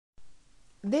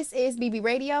This is BB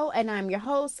Radio, and I'm your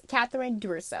host, Catherine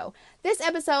Durso. This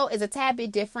episode is a tad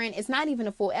bit different. It's not even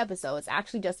a full episode. It's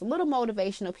actually just a little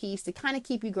motivational piece to kind of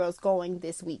keep you girls going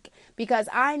this week. Because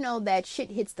I know that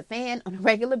shit hits the fan on a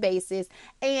regular basis,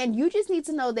 and you just need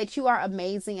to know that you are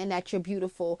amazing and that you're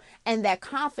beautiful, and that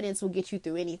confidence will get you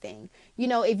through anything. You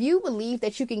know, if you believe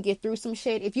that you can get through some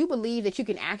shit, if you believe that you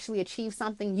can actually achieve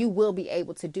something, you will be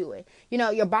able to do it. You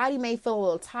know, your body may feel a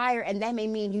little tired, and that may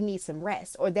mean you need some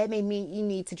rest, or that may mean you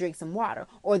need to drink some water,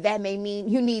 or that may mean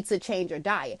you need to change your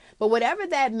diet. But whatever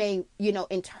that may,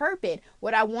 interpret,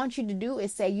 what I want you to do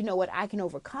is say, you know what, I can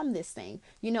overcome this thing.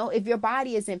 You know, if your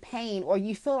body is in pain or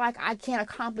you feel like I can't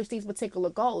accomplish these particular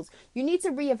goals, you need to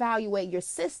reevaluate your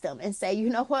system and say, you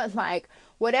know what, like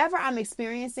whatever I'm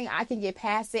experiencing, I can get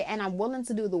past it and I'm willing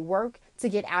to do the work to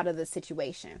get out of the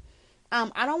situation.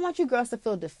 I don't want you girls to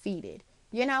feel defeated.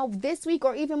 You know, this week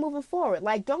or even moving forward,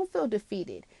 like don't feel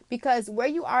defeated because where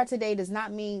you are today does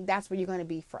not mean that's where you're going to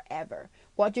be forever.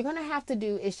 What you're going to have to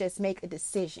do is just make a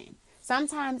decision.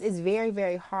 Sometimes it's very,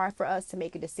 very hard for us to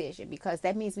make a decision because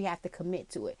that means we have to commit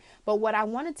to it. But what I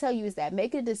want to tell you is that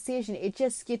make a decision, it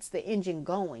just gets the engine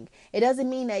going. It doesn't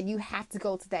mean that you have to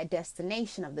go to that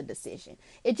destination of the decision.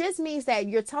 It just means that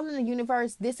you're telling the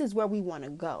universe, this is where we want to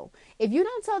go. If you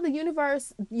don't tell the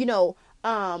universe,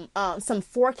 some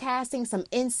forecasting, some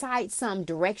insight, some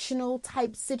directional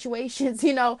type situations,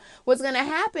 what's going to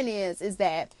happen is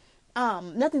that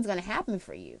nothing's going to happen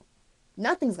for you.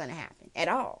 Nothing's going to happen at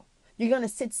all. You're going to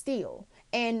sit still.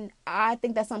 And I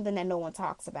think that's something that no one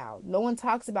talks about. No one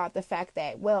talks about the fact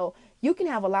that, well, you can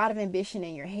have a lot of ambition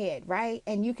in your head, right?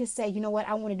 And you can say, you know what,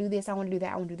 I want to do this, I want to do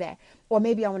that, I want to do that. Or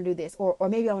maybe I want to do this, or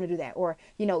maybe I want to do that. Or,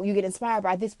 you get inspired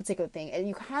by this particular thing. And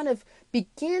you kind of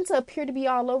begin to appear to be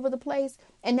all over the place.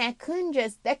 And that could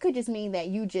just mean that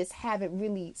you just haven't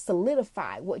really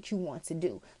solidified what you want to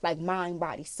do, like mind,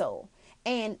 body, soul.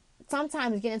 And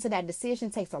sometimes getting to that decision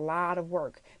takes a lot of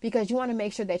work because you want to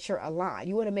make sure that you're aligned.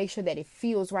 You want to make sure that it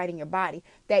feels right in your body,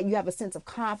 that you have a sense of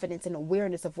confidence and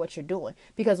awareness of what you're doing.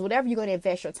 Because whatever you're going to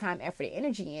invest your time, effort, and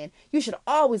energy in, you should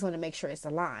always want to make sure it's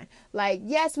aligned. Like,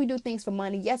 yes, we do things for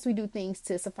money. Yes, we do things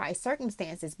to suffice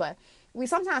circumstances, but we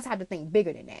sometimes have to think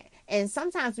bigger than that. And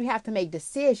sometimes we have to make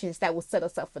decisions that will set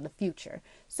us up for the future.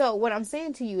 So what I'm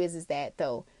saying to you is that,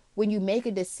 though, when you make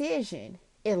a decision,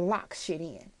 it locks shit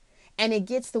in. And it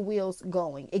gets the wheels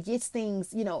going. It gets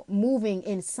things, moving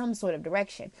in some sort of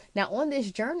direction. Now, on this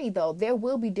journey, though, there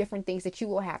will be different things that you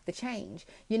will have to change,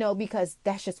 because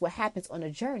that's just what happens on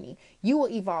a journey. You will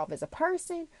evolve as a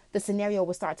person. The scenario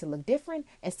will start to look different.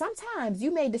 And sometimes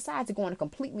you may decide to go on a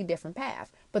completely different path.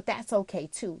 But that's okay,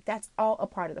 too. That's all a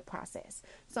part of the process.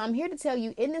 So I'm here to tell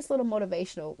you in this little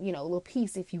motivational, little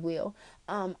piece, if you will,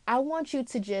 I want you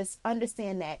to just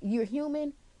understand that you're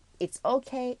human. It's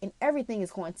okay, and everything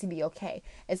is going to be okay.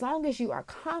 As long as you are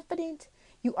confident,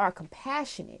 you are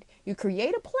compassionate, you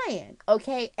create a plan,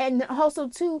 okay? And also,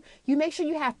 too, you make sure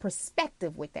you have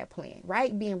perspective with that plan,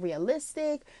 right? Being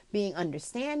realistic, being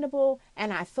understandable,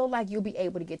 and I feel like you'll be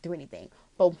able to get through anything.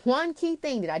 But one key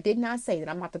thing that I did not say that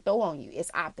I'm about to throw on you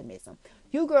is optimism.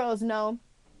 You girls know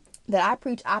that I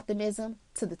preach optimism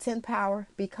to the 10th power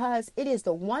because it is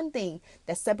the one thing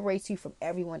that separates you from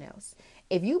everyone else.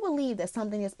 If you believe that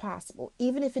something is possible,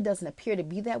 even if it doesn't appear to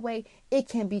be that way, it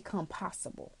can become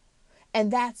possible.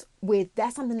 And that's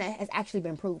something that has actually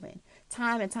been proven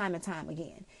time and time and time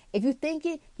again. If you think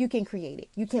it, you can create it.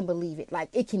 You can believe it. Like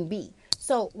it can be.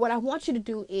 So what I want you to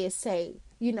do is say,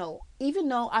 even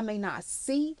though I may not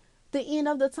see the end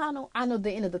of the tunnel, I know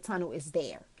the end of the tunnel is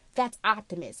there. That's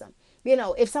optimism.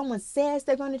 If someone says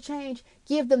they're going to change,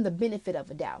 give them the benefit of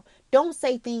a doubt. Don't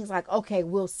say things like, okay,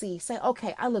 we'll see. Say,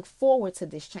 okay, I look forward to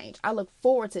this change. I look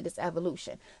forward to this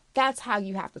evolution. That's how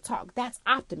you have to talk. That's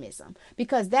optimism,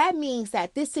 because that means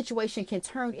that this situation can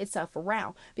turn itself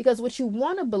around. Because what you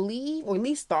want to believe, or at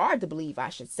least start to believe, I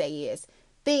should say, is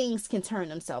things can turn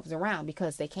themselves around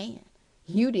because they can.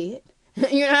 You did.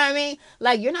 You know what I mean?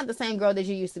 Like, you're not the same girl that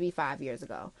you used to be 5 years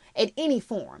ago in any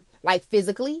form, like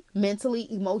physically, mentally,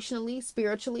 emotionally,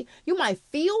 spiritually. You might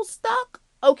feel stuck.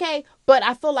 Okay. But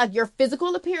I feel like your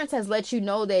physical appearance has let you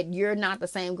know that you're not the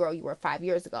same girl you were 5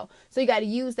 years ago. So you got to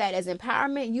use that as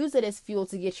empowerment. Use it as fuel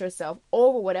to get yourself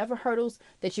over whatever hurdles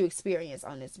that you experience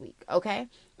on this week. Okay.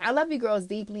 I love you girls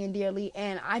deeply and dearly.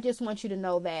 And I just want you to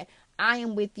know that I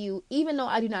am with you, even though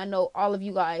I do not know all of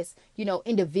you guys,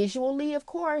 individually, of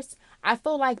course. I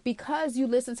feel like because you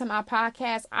listen to my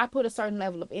podcast, I put a certain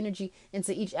level of energy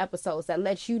into each episode that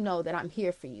lets you know that I'm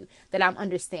here for you, that I'm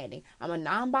understanding. I'm a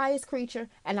non-biased creature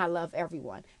and I love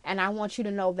everyone. And I want you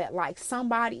to know that like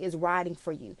somebody is riding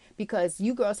for you, because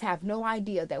you girls have no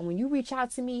idea that when you reach out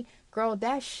to me, girl,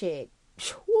 that shit,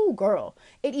 Whoo, girl,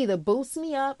 it either boosts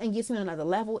me up and gets me on another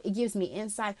level. It gives me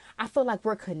insight. I feel like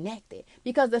we're connected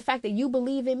because the fact that you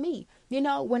believe in me.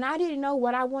 When I didn't know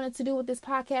what I wanted to do with this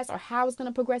podcast or how I was going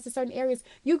to progress in certain areas,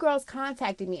 you girls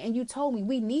contacted me and you told me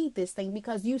we need this thing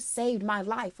because you saved my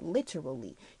life,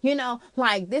 literally.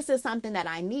 Like this is something that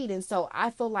I need. And so I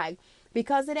feel like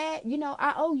because of that,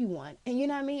 I owe you one. And you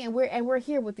know what I mean? And we're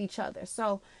here with each other.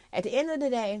 So at the end of the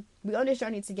day, we on this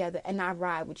journey together and I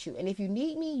ride with you. And if you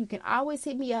need me, you can always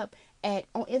hit me up on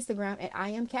Instagram at I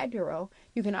am Cat Duro.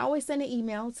 You can always send an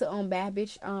email to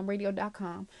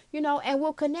badbitchradio.com, and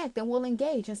we'll connect and we'll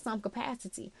engage in some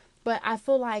capacity. But I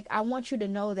feel like I want you to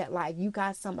know that, like, you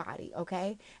got somebody,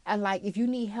 okay? And, like, if you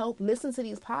need help, listen to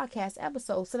these podcast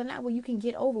episodes so that way you can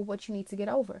get over what you need to get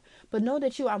over. But know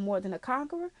that you are more than a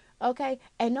conqueror, okay?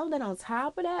 And know that on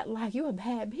top of that, like, you a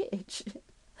bad bitch.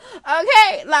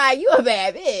 Okay? Like, you a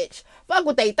bad bitch. Fuck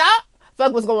what they thought.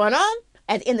 Fuck what's going on.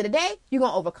 At the end of the day, you're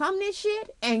going to overcome this shit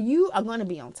and you are going to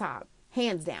be on top.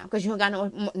 Hands down. Because you don't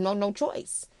got no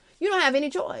choice. You don't have any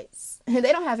choice. And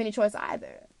they don't have any choice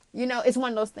either. It's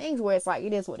one of those things where it's like,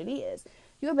 it is what it is.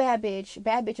 You're a bad bitch.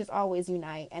 Bad bitches always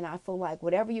unite. And I feel like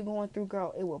whatever you're going through,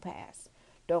 girl, it will pass.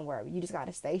 Don't worry. You just got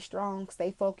to stay strong,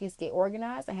 stay focused, get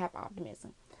organized, and have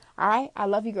optimism. All right? I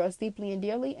love you girls deeply and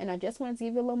dearly. And I just wanted to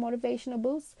give you a little motivational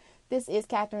boost. This is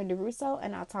Catherine DeRusso,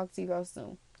 and I'll talk to you girls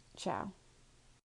soon. Ciao.